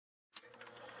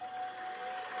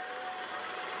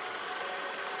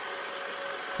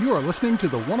You are listening to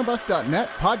the oneofus.net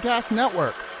podcast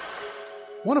network.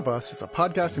 One of Us is a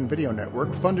podcast and video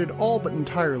network funded all but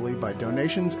entirely by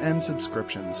donations and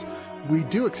subscriptions. We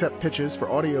do accept pitches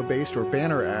for audio-based or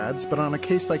banner ads, but on a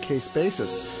case-by-case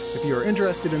basis. If you are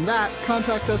interested in that,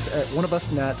 contact us at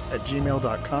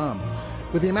oneofusnet@gmail.com.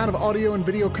 With the amount of audio and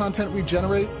video content we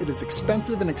generate, it is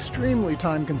expensive and extremely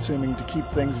time-consuming to keep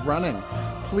things running.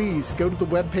 Please go to the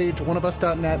webpage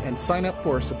oneofus.net and sign up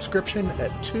for a subscription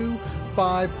at $2,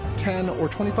 $5, $10, or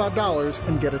 $25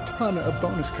 and get a ton of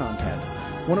bonus content.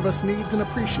 One of Us needs and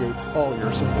appreciates all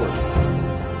your support.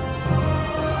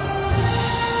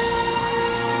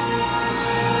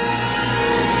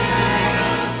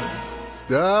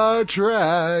 Star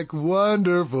Trek,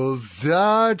 wonderful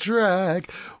Star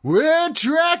Trek, we're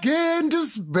trekking to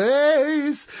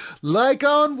space like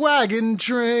on Wagon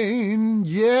Train.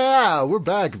 Yeah, we're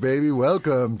back, baby.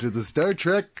 Welcome to the Star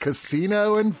Trek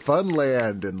Casino and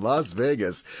Funland in Las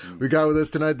Vegas. We got with us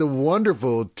tonight the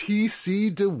wonderful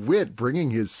T.C. DeWitt,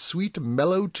 bringing his sweet,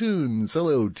 mellow tunes.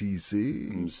 Hello, T.C.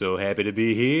 I'm so happy to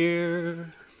be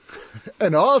here.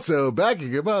 And also,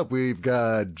 backing him up, we've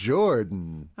got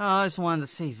Jordan. Oh, I just wanted to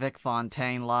see Vic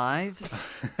Fontaine live.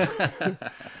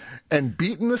 And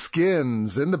beating the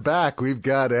skins in the back, we've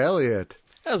got Elliot.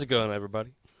 How's it going,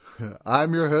 everybody?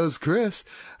 I'm your host, Chris,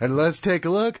 and let's take a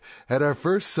look at our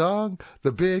first song,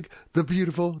 the big, the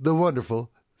beautiful, the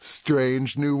wonderful,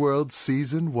 Strange New World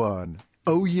Season 1.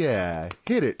 Oh yeah,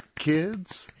 hit it,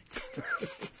 kids.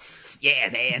 Yeah,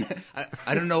 man.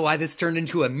 I don't know why this turned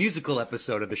into a musical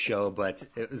episode of the show, but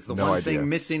it was the one thing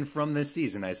missing from this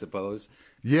season, I suppose.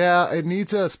 Yeah, it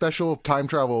needs a special time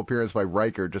travel appearance by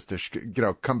Riker just to,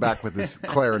 come back with his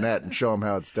clarinet and show him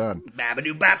how it's done.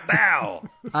 Babadoo bap bow.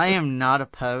 I am not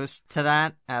opposed to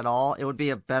that at all. It would be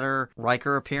a better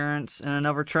Riker appearance in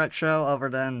another Trek show other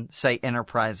than, say,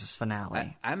 Enterprise's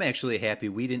finale. I'm actually happy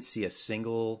we didn't see a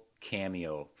single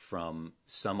cameo from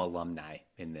some alumni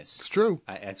in this. It's true.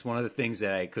 It's one of the things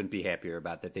that I couldn't be happier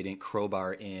about, that they didn't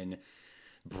crowbar in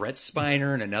Brett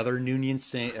Spiner and another Noonien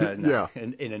Singh.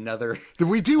 In another.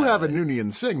 We do have a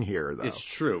Noonien Singh here, though. It's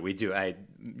true. We do. I'm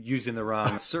using the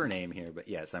wrong surname here, but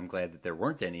yes, I'm glad that there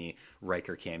weren't any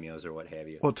Riker cameos or what have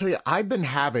you. Well, I'll tell you, I've been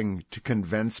having to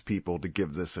convince people to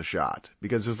give this a shot,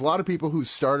 because there's a lot of people who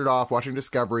started off watching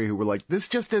Discovery who were like, this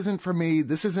just isn't for me.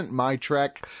 This isn't my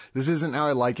Trek. This isn't how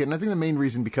I like it. And I think the main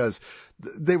reason because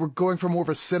they were going for more of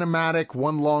a cinematic,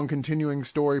 one long continuing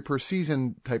story per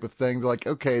season type of thing. They're like,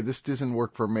 okay, this doesn't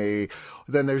work for me.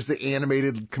 Then there's the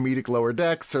animated comedic Lower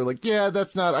Decks. They're like, yeah,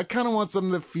 that's not, I kind of want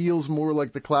something that feels more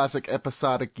like the classic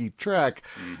episodic-y Trek.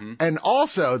 Mm-hmm. And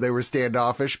also they were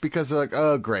standoffish because they're like,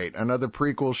 oh, great, another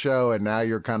prequel show. And now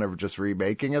you're kind of just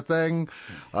remaking a thing,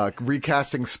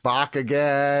 recasting Spock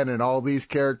again and all these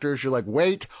characters. You're like,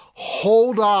 wait,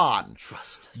 hold on.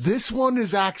 Trust us. This one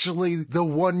is actually the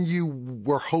one you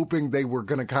were hoping they were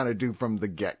going to kind of do from the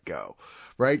get-go,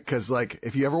 right? Because, like,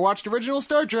 if you ever watched original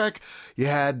Star Trek, you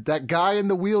had that guy in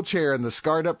the wheelchair and the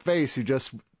scarred-up face who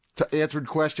just answered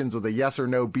questions with a yes or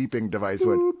no beeping device.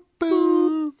 Went,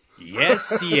 boop.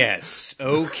 Yes,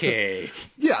 okay.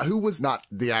 Yeah, who was not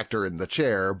the actor in the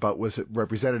chair, but was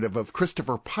representative of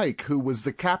Christopher Pike, who was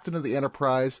the captain of the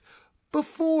Enterprise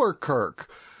before Kirk.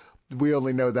 We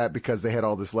only know that because they had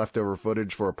all this leftover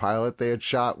footage for a pilot they had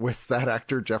shot with that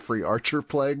actor, Jeffrey Archer,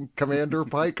 playing Commander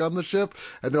Pike on the ship.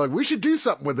 And they're like, we should do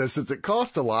something with this since it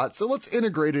cost a lot. So let's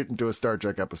integrate it into a Star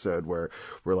Trek episode where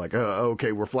we're like, oh,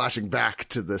 okay, we're flashing back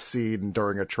to the scene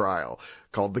during a trial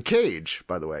called The Cage,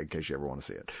 by the way, in case you ever want to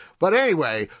see it. But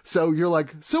anyway, so you're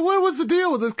like, so what was the deal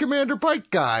with this Commander Pike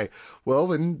guy?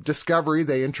 Well, in Discovery,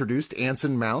 they introduced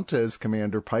Anson Mount as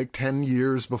Commander Pike 10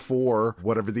 years before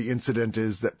whatever the incident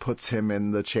is that puts him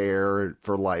in the chair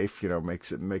for life,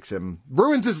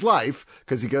 ruins his life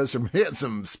because he goes from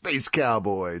handsome space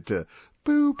cowboy to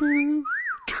boo boo.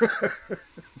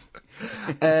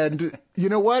 And you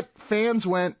know what? Fans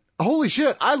went, holy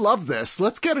shit, I love this.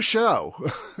 Let's get a show.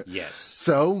 Yes.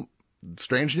 So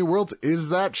Strange New Worlds is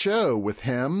that show with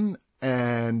him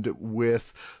and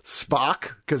with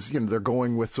Spock, because, they're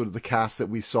going with sort of the cast that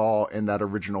we saw in that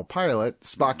original pilot.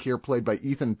 Spock here played by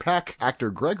Ethan Peck,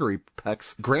 actor Gregory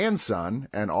Peck's grandson,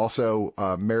 and also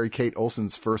Mary-Kate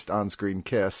Olsen's first on-screen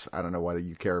kiss. I don't know why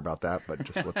you care about that, but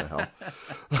just what the hell.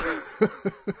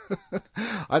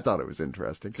 I thought it was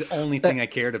interesting. It's the only thing I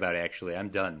cared about, actually. I'm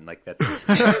done. Like, that's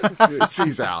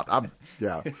He's out.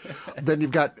 Yeah. Then you've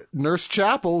got Nurse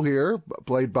Chapel here,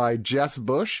 played by Jess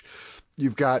Bush.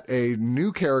 You've got a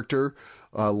new character,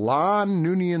 Lan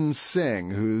Noonien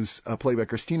Singh, who's played by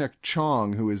Christina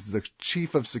Chong, who is the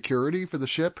chief of security for the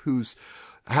ship, who's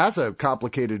has a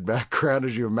complicated background,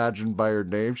 as you imagine by her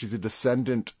name. She's a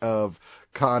descendant of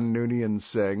Khan Noonien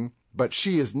Singh, but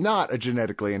she is not a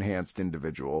genetically enhanced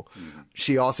individual.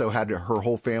 She also had her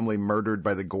whole family murdered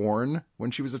by the Gorn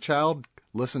when she was a child.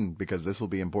 Listen, because this will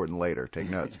be important later. Take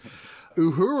notes.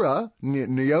 Uhura,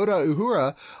 Nyota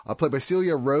Uhura, played by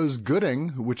Celia Rose Gooding,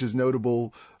 which is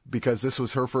notable because this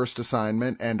was her first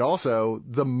assignment, and also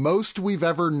the most we've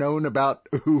ever known about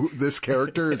who this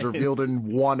character is revealed in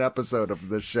one episode of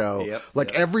the show.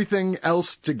 Everything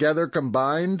else together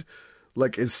combined,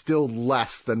 is still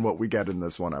less than what we get in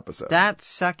this one episode. That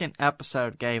second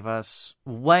episode gave us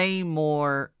way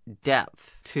more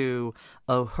depth to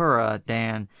Uhura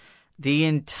than the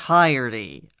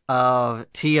entirety of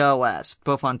TOS,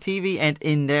 both on TV and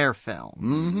in their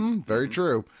films. Very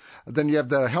true. Then you have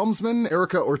the helmsman,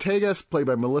 Erica Ortegas, played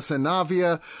by Melissa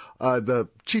Navia. The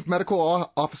chief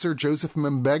medical officer, Joseph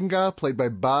Mbenga, played by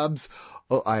Babs.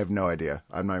 Oh, I have no idea.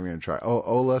 I'm not even going to try.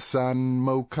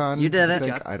 Olasanmokan. You did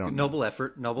it. I don't know. Noble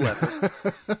effort.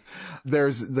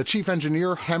 There's the chief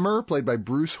engineer, Hemmer, played by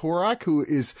Bruce Horak, who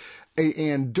is a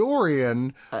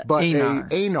Andorian, but Anar.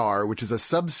 a Anar, which is a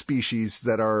subspecies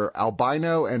that are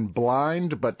albino and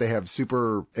blind, but they have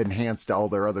super enhanced all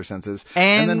their other senses.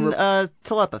 And then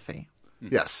telepathy.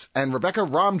 Yes. And Rebecca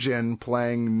Ramjan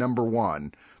playing number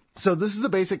 1. So this is the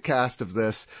basic cast of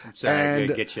this. Sorry, and I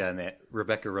gotta get you on that.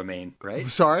 Rebecca Romaine, right?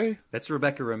 Sorry? That's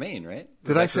Rebecca Romaine, right?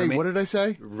 Did I say, what did I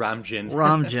say?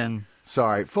 Ramjan.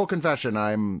 Sorry. Full confession,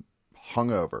 I'm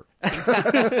hungover.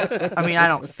 I mean, I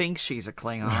don't think she's a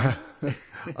Klingon.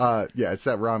 Yeah, it's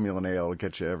that Romulan ale to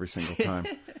get you every single time.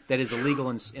 That is illegal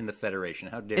in the Federation.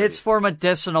 How dare It's you? for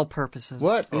medicinal purposes.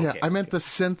 What? Okay, Yeah, I meant the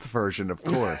synth version, of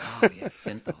course. Oh, yeah,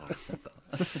 synthol.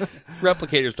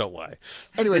 Replicators don't lie.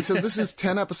 Anyway, so this is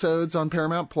 10 episodes on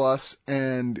Paramount Plus,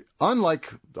 and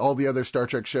unlike all the other Star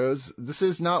Trek shows, this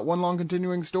is not one long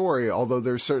continuing story, although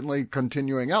there's certainly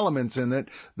continuing elements in it.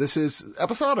 This is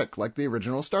episodic, like the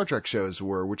original Star Trek shows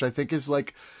were, which I think is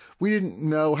we didn't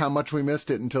know how much we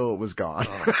missed it until it was gone.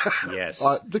 Oh, yes.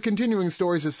 The continuing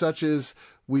stories as such as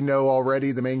we know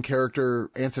already the main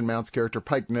character, Anson Mount's character,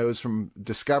 Pike, knows from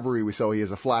Discovery. We saw he has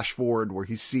a flash forward where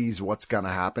he sees what's going to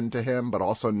happen to him, but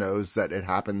also knows that it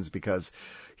happens because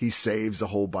he saves a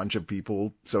whole bunch of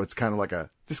people. So it's kind of like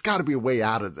there's got to be a way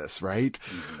out of this, right?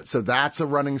 Mm-hmm. So that's a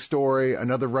running story.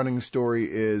 Another running story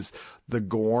is the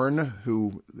Gorn,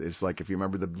 who is if you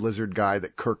remember the lizard guy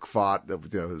that Kirk fought,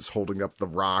 that was holding up the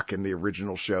rock in the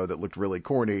original show that looked really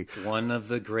corny. One of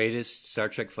the greatest Star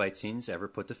Trek fight scenes ever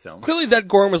put to film. Clearly that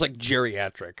Gorn was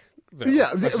geriatric. Yeah,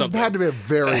 it had to be a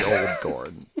very old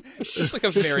Gorn. It's a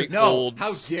very old,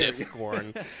 stiff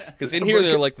Gorn. Because in here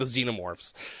they're like the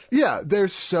xenomorphs. Yeah, they're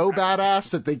so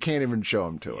badass that they can't even show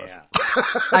them to us.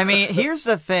 I mean, here's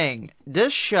the thing.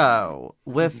 This show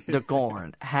with the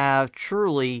Gorn have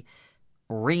truly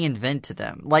reinvented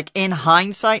them. In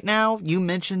hindsight now, you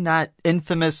mentioned that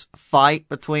infamous fight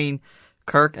between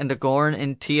Kirk and the Gorn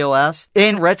in TOS.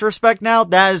 In retrospect now,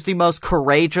 that is the most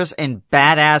courageous and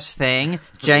badass thing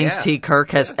James T.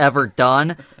 Kirk has ever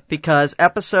done, because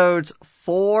episodes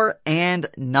 4 and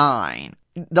 9,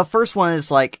 the first one is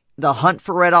the Hunt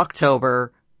for Red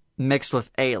October mixed with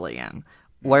Alien,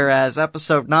 whereas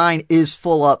episode 9 is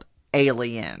full up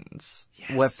aliens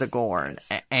with the Gorn.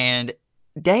 Yes. And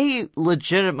they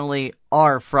legitimately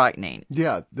are frightening.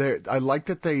 Yeah, I like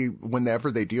that whenever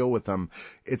they deal with them,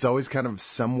 it's always kind of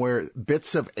somewhere,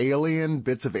 bits of Alien,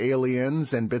 bits of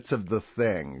Aliens, and bits of The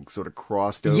Thing sort of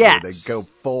crossed over. Yes. They go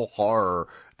full horror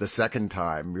the second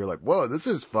time. You're like, whoa, this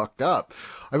is fucked up.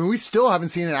 I mean, we still haven't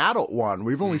seen an adult one.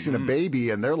 We've only seen a baby,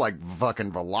 and they're like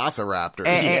fucking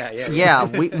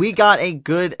velociraptors. We got a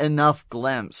good enough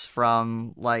glimpse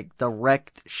from the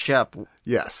wrecked ship.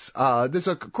 Yes. There's,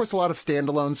 of course, a lot of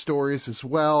standalone stories as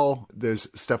well. There's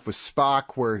stuff with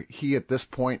Spock where he, at this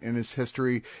point in his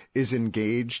history, is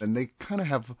engaged, and they kind of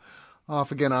have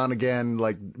off again, on again,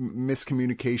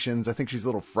 miscommunications. I think she's a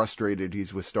little frustrated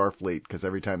he's with Starfleet because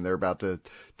every time they're about to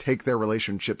take their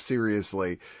relationship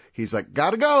seriously, he's like,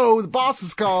 gotta go, the boss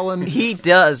is calling. He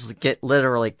does get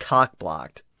literally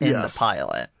cock-blocked in the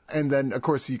pilot. And then, of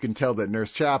course, you can tell that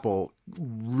Nurse Chapel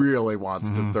really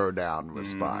wants to throw down with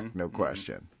Spock, no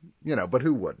question. But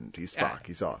who wouldn't? He's Spock.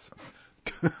 He's awesome.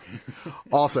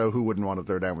 Also, who wouldn't want to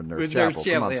throw down with Nurse Chapel?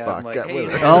 Come on, Spock, get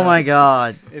with it. Oh my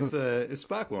God! If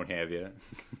Spock won't have you,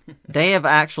 they have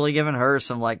actually given her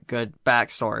some good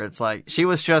backstory. It's she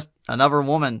was just another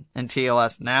woman in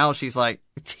TOS. Now she's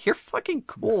You're fucking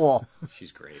cool.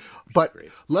 She's great. But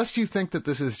lest you think that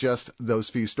this is just those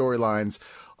few storylines,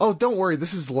 oh, don't worry,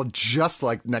 this is just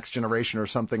like Next Generation or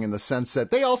something in the sense that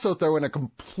they also throw in a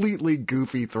completely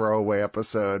goofy throwaway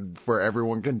episode where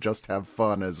everyone can just have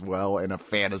fun as well in a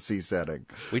fantasy setting.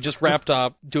 We just wrapped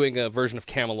up doing a version of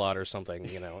Camelot or something,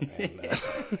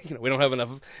 and we don't have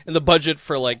enough in the budget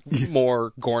for like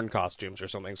more Gorn costumes or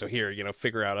something. So here,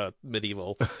 figure out a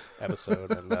medieval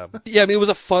episode. And it was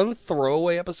a fun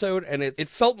throwaway episode, and it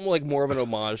felt more of an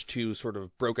homage to sort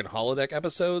of Broken Holodeck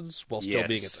episodes while still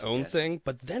being its own thing.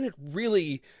 But then it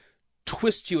really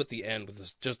twists you at the end with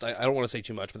this. I don't want to say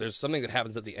too much, but there's something that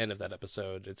happens at the end of that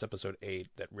episode. It's episode 8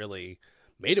 that really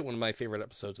made it one of my favorite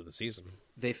episodes of the season.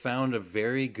 They found a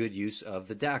very good use of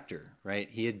the Doctor, right?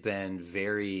 He had been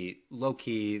very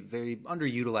low-key, very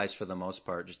underutilized for the most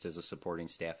part, just as a supporting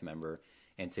staff member.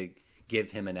 And to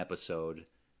give him an episode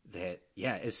that,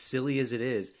 as silly as it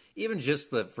is, even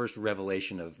just the first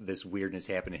revelation of this weirdness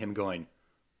happening, him going,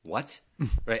 what?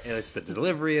 Right? And it's the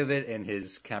delivery of it and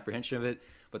his comprehension of it.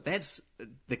 But that's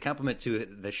the compliment to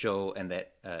the show, and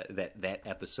that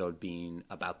episode being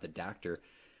about the Doctor.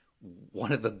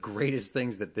 One of the greatest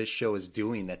things that this show is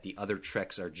doing that the other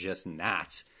Treks are just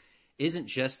not isn't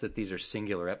just that these are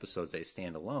singular episodes, they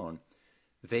stand alone.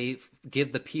 They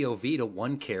give the POV to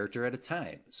one character at a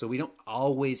time. So we don't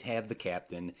always have the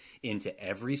captain into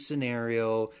every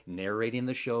scenario, narrating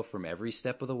the show from every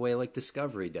step of the way like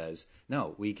Discovery does.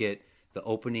 No, we get the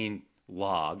opening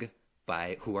log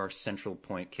by who our central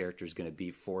point character is going to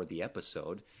be for the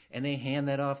episode, and they hand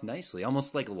that off nicely,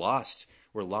 almost like Lost,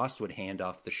 where Lost would hand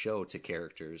off the show to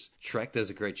characters. Trek does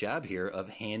a great job here of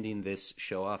handing this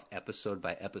show off episode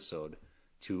by episode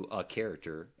to a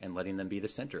character and letting them be the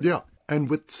center. Yeah. And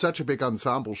with such a big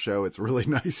ensemble show, it's really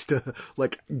nice to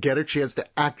get a chance to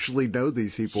actually know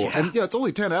these people. Yeah. And it's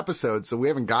only 10 episodes, so we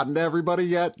haven't gotten to everybody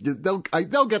yet. They'll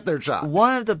get their shot.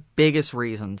 One of the biggest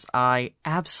reasons I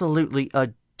absolutely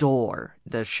adore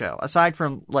this show, aside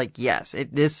from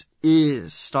this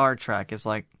is Star Trek, is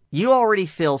you already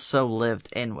feel so lived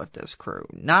in with this crew.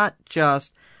 Not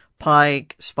just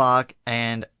Pike, Spock,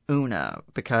 and Una,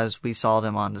 because we saw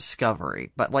them on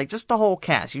Discovery, but just the whole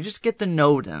cast. You just get to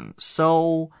know them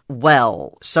so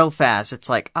well, so fast. It's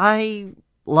I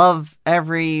love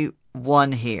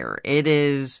everyone here. It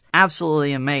is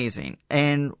absolutely amazing.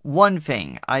 And one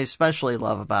thing I especially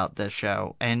love about this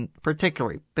show, and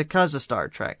particularly because of Star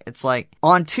Trek, it's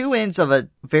on two ends of a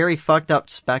very fucked up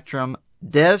spectrum,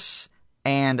 this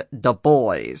and The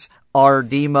Boys are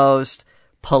the most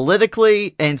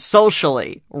politically and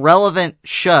socially relevant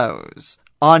shows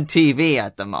on TV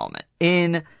at the moment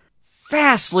in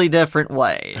vastly different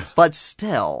ways. But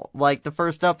still, the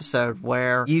first episode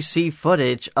where you see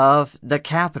footage of the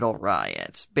Capitol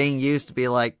riots being used to be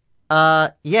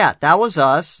that was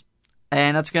us,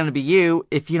 and that's going to be you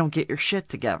if you don't get your shit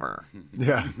together.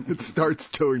 Yeah, it starts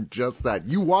doing just that.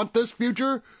 You want this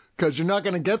future? Because you're not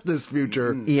going to get this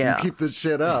future. Yeah. You keep this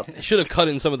shit up. I should have cut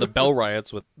in some of the Bell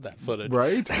riots with that footage.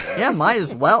 Right? Yeah, might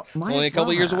as well. Only a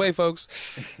couple years away, folks.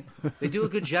 They do a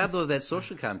good job, though, of that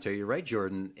social commentary. You're right,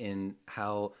 Jordan, in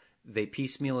how they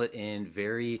piecemeal it in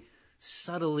very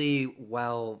subtly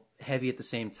while heavy at the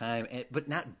same time, but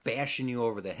not bashing you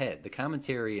over the head. The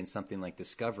commentary in something like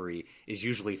Discovery is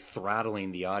usually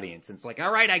throttling the audience. And it's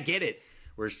all right, I get it.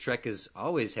 Whereas Trek has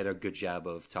always had a good job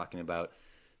of talking about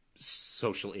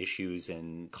social issues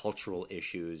and cultural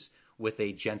issues with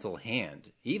a gentle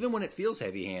hand. Even when it feels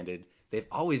heavy-handed, they've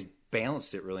always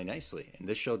balanced it really nicely, and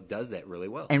this show does that really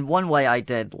well. And one way I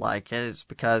did like it is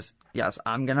because, yes,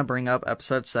 I'm going to bring up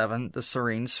episode 7, The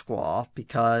Serene Squaw,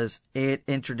 because it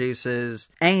introduces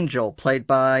Angel, played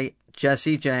by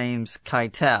Jesse James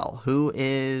Keitel, who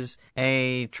is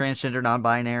a transgender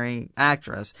non-binary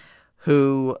actress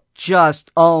who just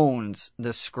owns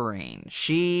the screen.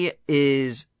 She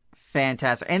is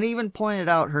fantastic, and even pointed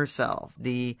out herself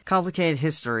the complicated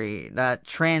history that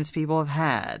trans people have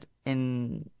had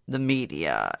in the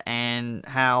media, and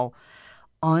how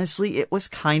honestly it was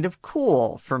kind of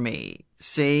cool for me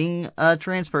seeing a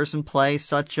trans person play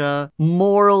such a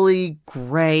morally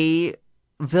gray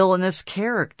villainous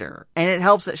character. And it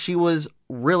helps that she was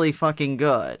really fucking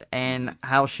good, and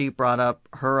how she brought up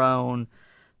her own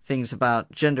things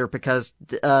about gender, because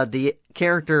the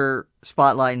character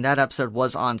spotlight in that episode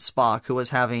was on Spock, who was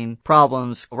having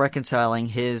problems reconciling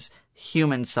his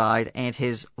human side and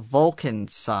his Vulcan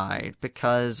side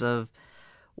because of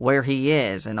where he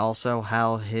is, and also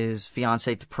how his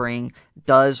fiancée T'Pring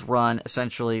does run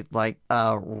essentially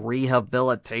a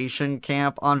rehabilitation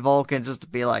camp on Vulcan, just to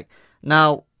be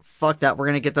no, fuck that, we're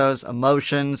gonna get those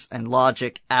emotions and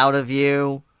logic out of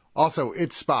you. Also,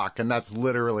 it's Spock, and that's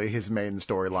literally his main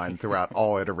storyline throughout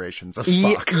all iterations of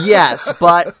Spock. Yes,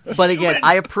 but again,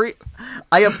 I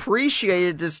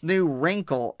appreciated this new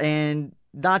wrinkle, and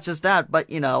not just that, but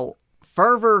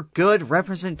fervor, good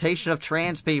representation of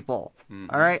trans people.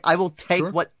 All right, I will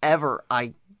take whatever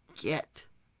I get.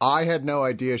 I had no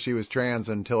idea she was trans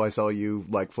until I saw you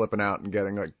flipping out and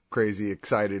getting crazy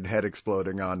excited, head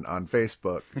exploding on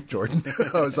Facebook, Jordan.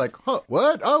 I was like, huh,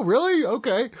 what? Oh, really?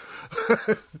 Okay.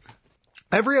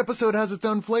 Every episode has its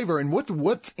own flavor. And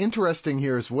what's interesting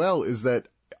here as well is that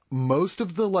most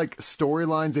of the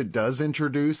storylines it does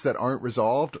introduce that aren't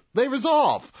resolved, they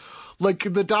resolve.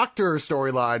 Like the doctor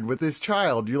storyline with his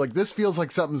child, you're like, this feels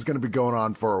like something's going to be going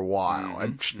on for a while.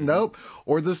 And nope.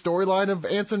 Or the storyline of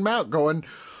Anson Mount going,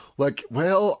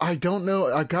 well, I don't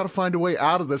know. I've got to find a way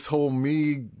out of this whole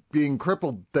me being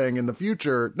crippled thing in the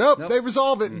future. Nope. They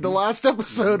resolve it in the last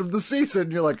episode of the season.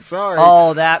 You're like, sorry.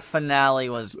 Oh, that finale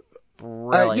was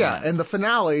brilliant. Yeah, and the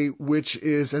finale, which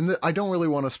is, and I don't really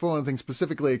want to spoil anything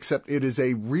specifically, except it is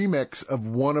a remix of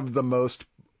one of the most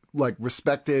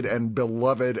respected and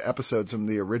beloved episodes from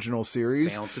the original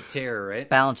series. Balance of Terror, right?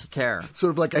 Balance of Terror.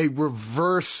 Sort of like a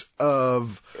reverse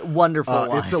of Wonderful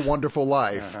Life. It's a Wonderful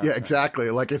Life. Yeah, exactly.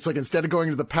 It's instead of going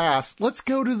to the past, let's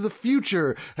go to the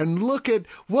future and look at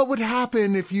what would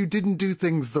happen if you didn't do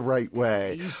things the right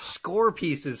way. These score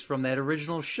pieces from that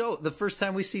original show. The first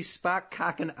time we see Spock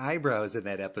cocking eyebrows in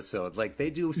that episode. They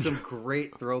do some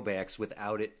great throwbacks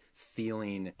without it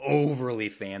feeling overly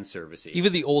fan servicey.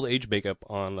 Even the old age makeup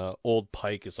on old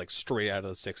Pike is straight out of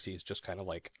the 60s, just kind of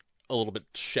a little bit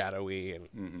shadowy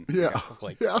and Yeah.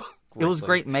 It was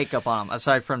great makeup on him,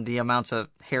 aside from the amounts of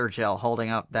hair gel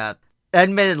holding up that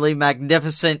admittedly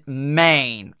magnificent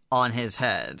mane on his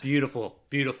head. Beautiful,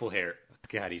 beautiful hair.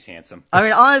 God, he's handsome. I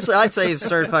mean, honestly, I'd say he's a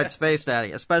certified space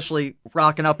daddy, especially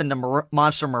rocking up in the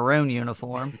Monster Maroon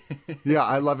uniform. Yeah,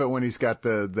 I love it when he's got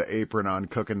the apron on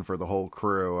cooking for the whole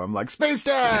crew. I'm like, Space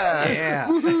Dad! Yeah.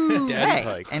 Daddy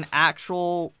Pike. An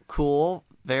actual, cool,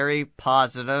 very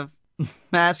positive,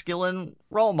 masculine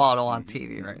role model on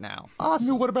TV right now.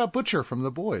 Awesome. What about Butcher from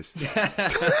The Boys?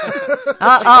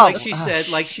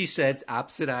 Like she said,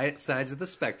 opposite sides of the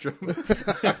spectrum.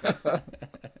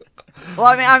 Well,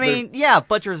 I mean, yeah,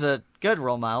 Butcher's a good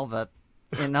role model, but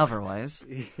in other ways.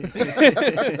 A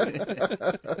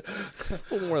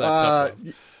little more of that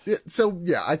tough, So,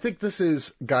 yeah, I think this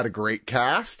has got a great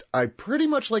cast. I pretty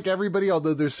much like everybody,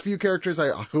 although there's a few characters I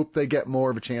hope they get more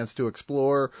of a chance to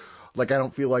explore. I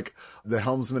don't feel like the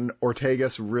helmsman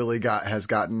Ortegas really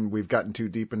we've gotten too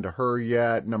deep into her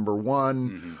yet. Number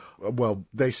one, well,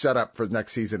 they set up for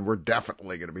next season. We're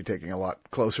definitely going to be taking a lot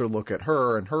closer look at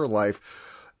her and her life.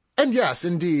 And yes,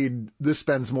 indeed, this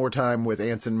spends more time with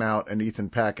Anson Mount and Ethan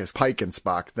Peck as Pike and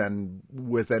Spock than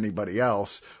with anybody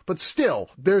else. But still,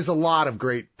 there's a lot of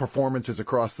great performances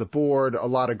across the board. A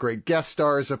lot of great guest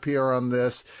stars appear on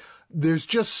this. There's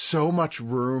just so much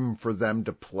room for them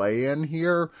to play in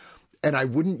here. And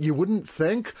you wouldn't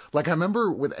think, I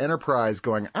remember with Enterprise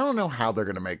going, I don't know how they're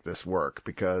going to make this work,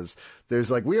 because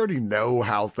there's we already know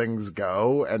how things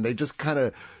go, and they just kind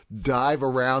of dive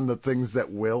around the things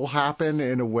that will happen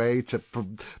in a way to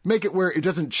make it where it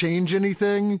doesn't change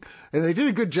anything. And they did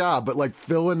a good job, but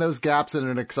fill in those gaps in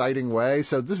an exciting way.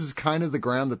 So this is kind of the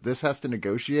ground that this has to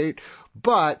negotiate.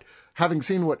 But having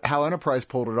seen how Enterprise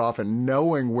pulled it off and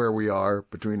knowing where we are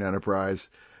between Enterprise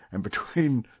and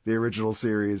between the original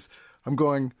series, I'm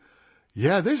going,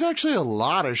 yeah, there's actually a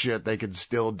lot of shit they could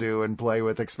still do and play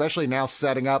with, especially now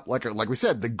setting up, like we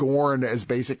said, the Gorn as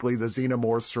basically the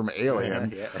xenomorphs from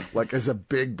Alien, as a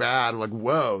big bad.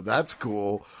 Whoa, that's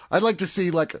cool. I'd like to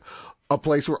see a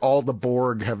place where all the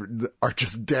Borg are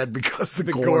just dead because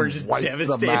the Gorn just wiped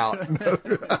devastate them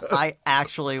out. I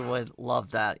actually would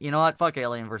love that. You know what? Fuck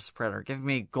Alien versus Predator. Give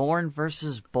me Gorn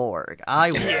versus Borg.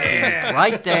 I will be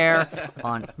right there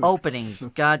on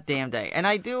opening goddamn day. And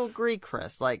I do agree,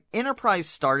 Chris. Enterprise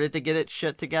started to get its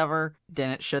shit together,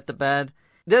 didn't shit the bed.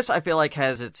 This, I feel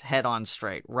has its head on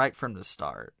straight right from the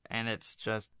start. And it's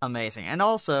just amazing. And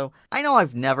also, I know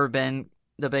I've never been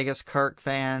the biggest Kirk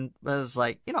fan, but it's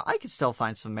I could still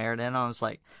find some merit in it. I was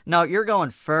like, no, you're going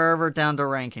further down the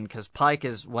ranking because Pike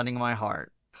is winning my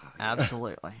heart.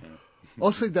 Absolutely.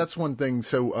 I'll say that's one thing.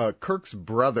 So Kirk's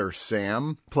brother,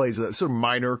 Sam, plays a sort of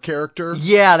minor character.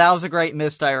 Yeah, that was a great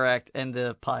misdirect in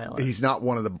the pilot. He's not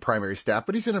one of the primary staff,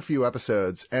 but he's in a few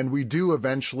episodes. And we do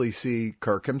eventually see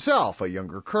Kirk himself, a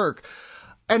younger Kirk.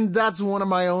 And that's one of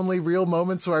my only real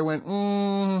moments where I went,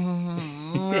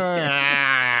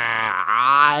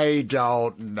 I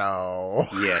don't know.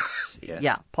 Yes.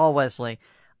 Yeah, Paul Wesley.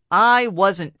 I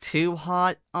wasn't too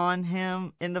hot on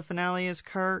him in the finale as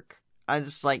Kirk. I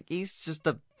just like, he's just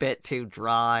a bit too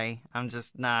dry. I'm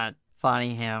just not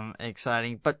finding him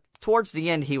exciting. But towards the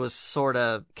end, he was sort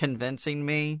of convincing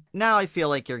me. Now I feel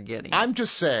like you're getting it. I'm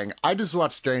just saying, I just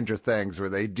watched Stranger Things where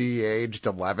they de-aged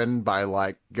 11 by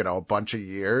like, a bunch of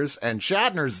years, and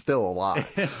Shatner's still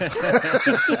alive.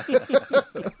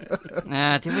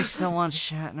 Do we still want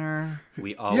Shatner?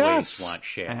 We always Yes. want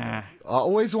Shatner.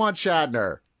 Always want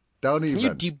Shatner. Don't even. Can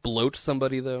you de-bloat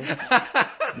somebody, though?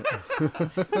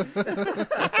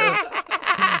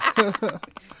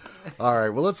 All right,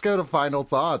 well, let's go to final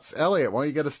thoughts. Elliot, why don't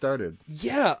you get us started?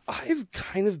 Yeah, I've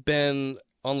kind of been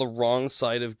on the wrong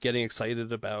side of getting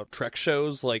excited about Trek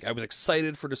shows. Like, I was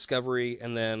excited for Discovery,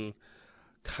 and then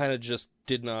kind of just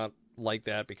did not like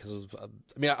that because of...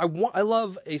 I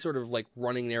love a sort of, like,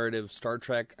 running narrative Star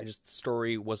Trek. The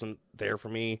story wasn't there for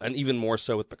me. And even more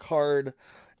so with Picard.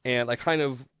 And I kind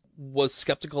of was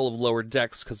skeptical of Lower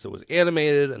Decks because it was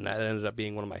animated, and that ended up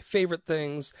being one of my favorite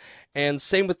things. And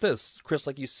same with this, Chris,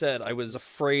 like you said, I was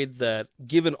afraid that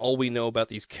given all we know about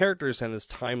these characters and this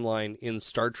timeline in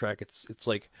Star Trek, it's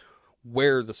like,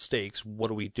 where are the stakes? What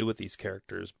do we do with these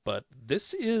characters? But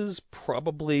this is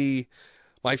probably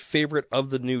my favorite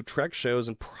of the new Trek shows,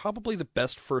 and probably the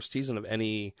best first season of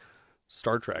any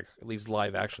Star Trek, at least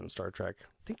live action Star Trek.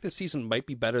 I think this season might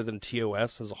be better than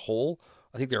TOS as a whole.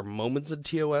 I think there are moments in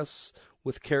TOS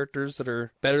with characters that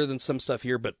are better than some stuff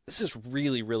here, but this is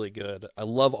really, really good. I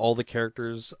love all the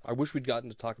characters. I wish we'd gotten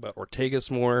to talk about Ortegas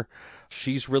more.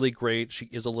 She's really great. She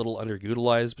is a little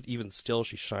underutilized, but even still,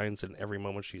 she shines in every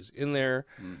moment she's in there.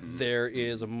 Mm-hmm. There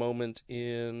is a moment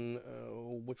in,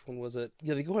 which one was it?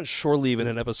 Yeah, they go on shore leave in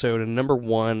an episode in number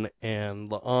 1, and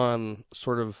La'an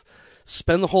sort of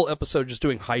spend the whole episode just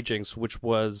doing hijinks, which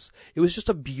was just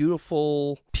a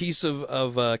beautiful piece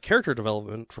of character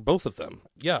development for both of them.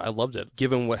 Yeah, I loved it.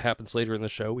 Given what happens later in the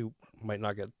show, we might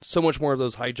not get so much more of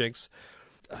those hijinks.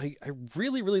 I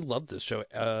really, really loved this show.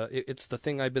 It's the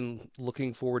thing I've been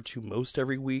looking forward to most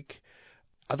every week.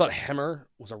 I thought Hemmer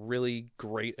was a really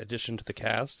great addition to the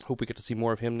cast. Hope we get to see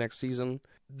more of him next season.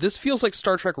 This feels like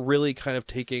Star Trek really kind of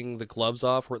taking the gloves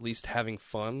off, or at least having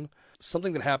fun.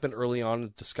 Something that happened early on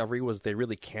in Discovery was they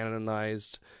really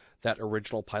canonized that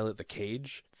original pilot, The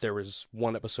Cage. There was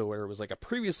one episode where it was like a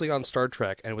previously on Star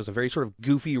Trek, and it was a very sort of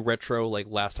goofy retro, like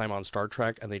last time on Star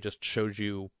Trek, and they just showed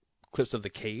you clips of The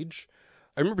Cage.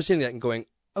 I remember seeing that and going,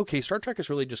 okay, Star Trek is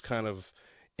really just kind of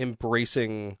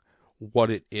embracing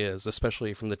what it is,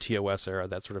 especially from the TOS era,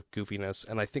 that sort of goofiness.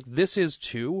 And I think this is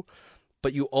too,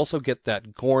 but you also get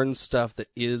that Gorn stuff that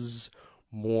is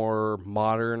more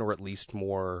modern, or at least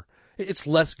more... It's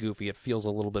less goofy. It feels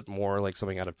a little bit more like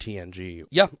something out of TNG.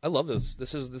 Yeah, I love this.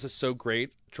 This is so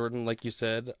great. Jordan, like you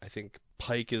said, I think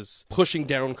Pike is pushing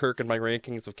down Kirk in my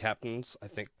rankings of captains. I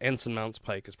think Ensign Mounts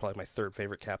Pike is probably my third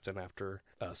favorite captain after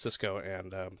Sisko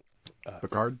and...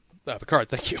 Picard? Picard,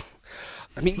 thank you.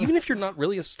 I mean, even if you're not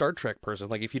really a Star Trek person,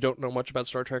 like if you don't know much about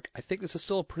Star Trek, I think this is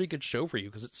still a pretty good show for you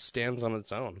because it stands on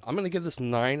its own. I'm going to give this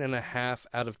 9.5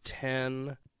 out of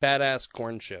 10 badass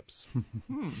corn chips.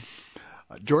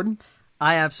 Jordan?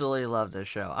 I absolutely love this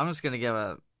show. I'm just going to give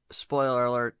a spoiler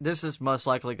alert. This is most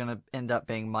likely going to end up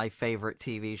being my favorite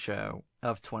TV show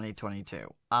of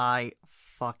 2022. I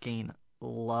fucking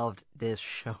loved this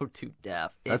show to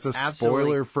death. That's a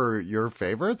spoiler for your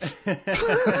favorites?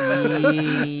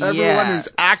 Everyone Everyone who's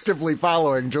actively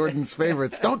following Jordan's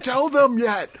favorites, don't tell them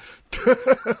yet!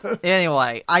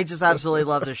 Anyway, I just absolutely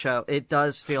love the show. It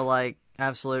does feel like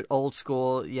absolute old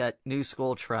school, yet new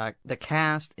school Trek. The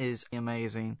cast is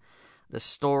amazing. The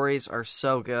stories are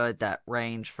so good that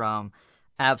range from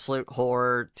absolute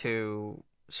horror to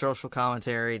social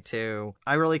commentary to...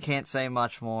 I really can't say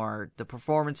much more. The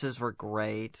performances were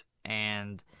great,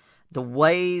 and the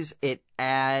ways it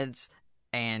adds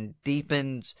and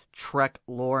deepens Trek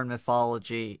lore and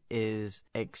mythology is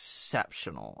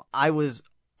exceptional. I was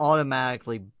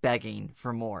automatically begging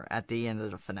for more at the end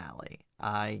of the finale.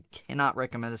 I cannot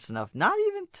recommend this enough. Not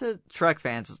even to Trek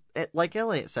fans. Like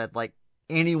Elliot said, like,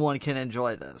 anyone can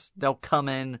enjoy this. They'll come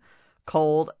in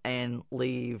cold and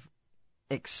leave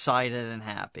excited and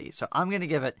happy. So I'm going to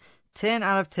give it 10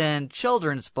 out of 10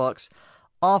 children's books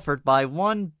offered by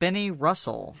one Benny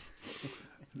Russell.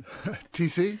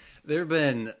 TC? There have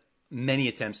been many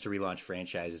attempts to relaunch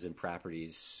franchises and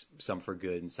properties, some for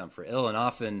good and some for ill, and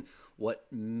often what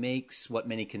makes what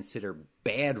many consider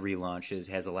bad relaunches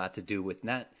has a lot to do with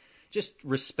not just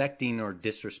respecting or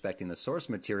disrespecting the source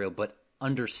material, but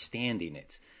understanding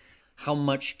it. How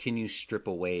much can you strip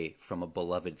away from a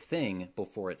beloved thing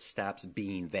before it stops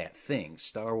being that thing?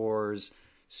 Star Wars,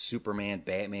 Superman,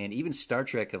 Batman, even Star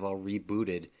Trek have all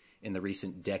rebooted in the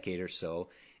recent decade or so.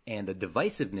 And the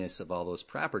divisiveness of all those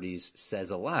properties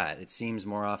says a lot. It seems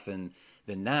more often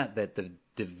than not that the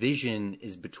division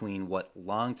is between what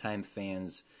longtime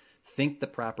fans think the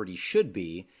property should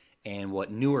be and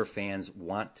what newer fans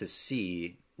want to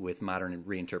see with modern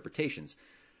reinterpretations.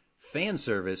 Fan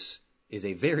service is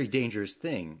a very dangerous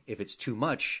thing. If it's too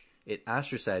much, it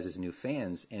ostracizes new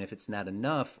fans, and if it's not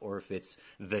enough, or if it's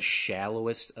the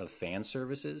shallowest of fan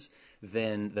services,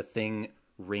 then the thing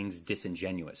rings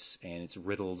disingenuous, and it's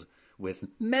riddled with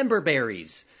member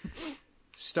berries.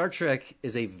 Star Trek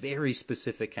is a very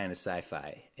specific kind of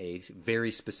sci-fi, a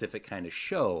very specific kind of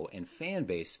show and fan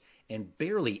base, and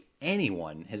barely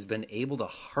anyone has been able to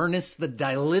harness the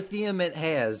dilithium it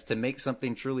has to make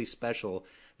something truly special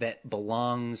that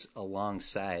belongs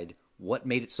alongside what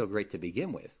made it so great to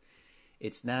begin with.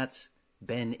 It's not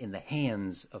been in the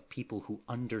hands of people who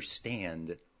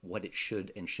understand what it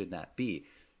should and should not be.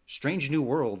 Strange New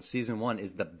Worlds Season 1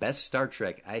 is the best Star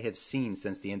Trek I have seen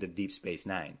since the end of Deep Space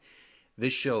Nine.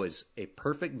 This show is a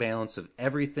perfect balance of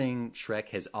everything Trek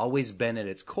has always been at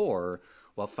its core,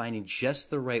 while finding just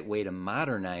the right way to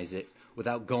modernize it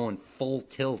without going full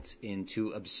tilt into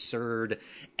absurd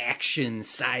action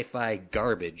sci-fi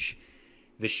garbage.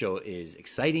 This show is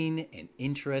exciting and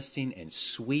interesting and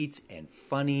sweet and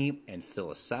funny and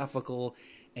philosophical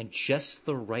and just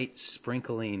the right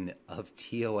sprinkling of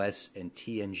TOS and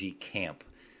TNG camp.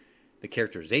 The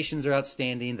characterizations are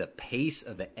outstanding, the pace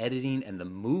of the editing and the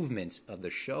movement of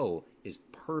the show is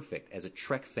perfect. As a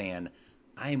Trek fan,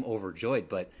 I'm overjoyed,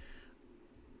 but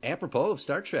apropos of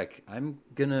Star Trek, I'm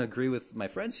going to agree with my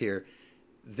friends here.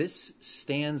 This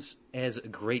stands as a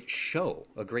great show,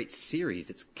 a great series.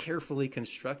 It's carefully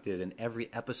constructed, and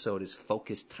every episode is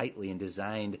focused tightly and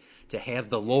designed to have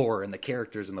the lore and the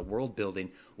characters and the world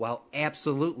building while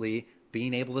absolutely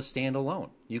being able to stand alone.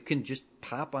 You can just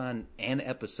pop on an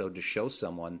episode to show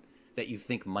someone that you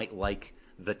think might like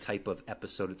the type of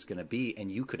episode it's going to be, and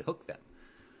you could hook them.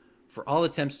 For all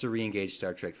attempts to re-engage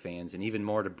Star Trek fans, and even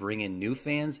more to bring in new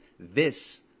fans,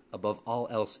 this, above all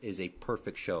else, is a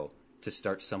perfect show to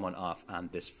start someone off on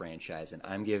this franchise. And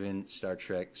I'm giving Star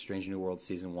Trek Strange New World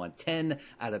Season 1 10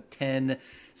 out of 10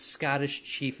 Scottish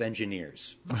chief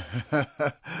engineers.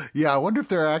 Yeah, I wonder if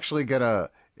they're actually going to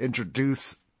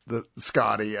introduce the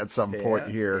Scotty at some point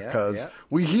here, because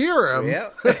we hear him.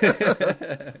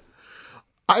 Yeah.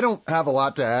 I don't have a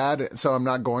lot to add, so I'm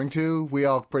not going to. We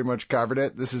all pretty much covered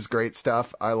it. This is great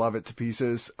stuff. I love it to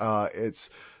pieces. It's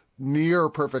near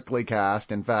perfectly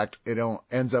cast. In fact, it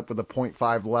ends up with a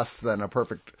 0.5 less than a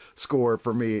perfect score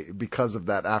for me because of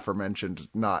that aforementioned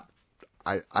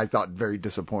I thought very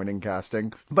disappointing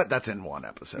casting, but that's in one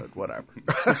episode, whatever.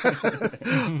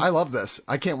 I love this.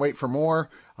 I can't wait for more.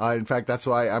 In fact, that's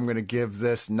why I'm going to give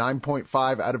this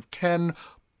 9.5 out of 10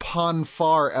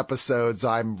 Ponfar episodes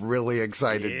I'm really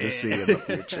excited to see in the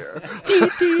future.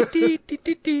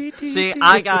 See,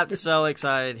 I got so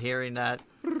excited hearing that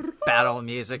battle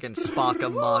music and Spock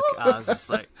Amok. I was just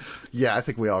like... Yeah, I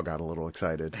think we all got a little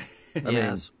excited. I mean,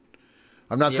 Yes.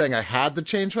 I'm not saying I had to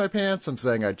change my pants. I'm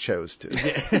saying I chose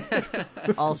to.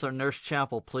 Also, Nurse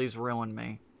Chapel, please ruin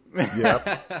me.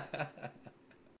 Yep.